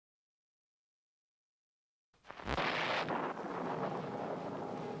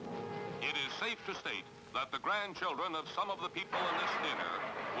safe to state that the grandchildren of some of the people in this theater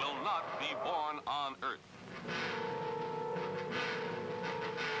will not be born on Earth.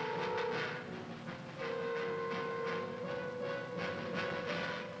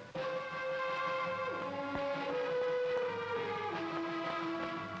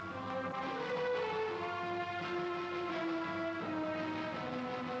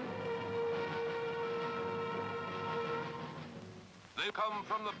 They come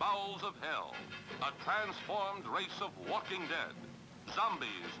from the bowels of hell, a transformed race of walking dead,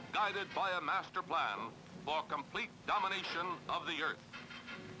 zombies guided by a master plan for complete domination of the Earth.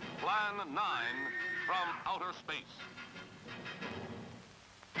 Plan 9 from outer space.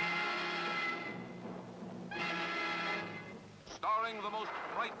 Starring the most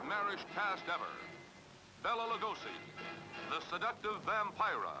nightmarish cast ever, Bela Lugosi, the seductive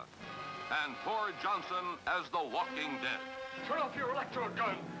Vampira, and Thor Johnson as the Walking Dead. Turn off your electrode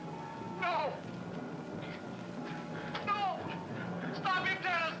gun! No! No! Stop him,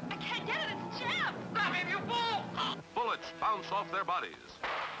 Dennis! I can't get it, it's jammed! Stop him, you fool! Bullets bounce off their bodies.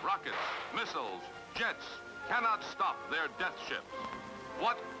 Rockets, missiles, jets cannot stop their death ships.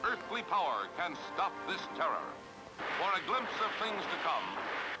 What earthly power can stop this terror? For a glimpse of things to come,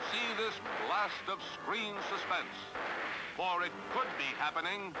 see this blast of screen suspense. For it could be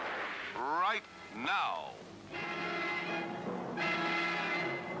happening right now.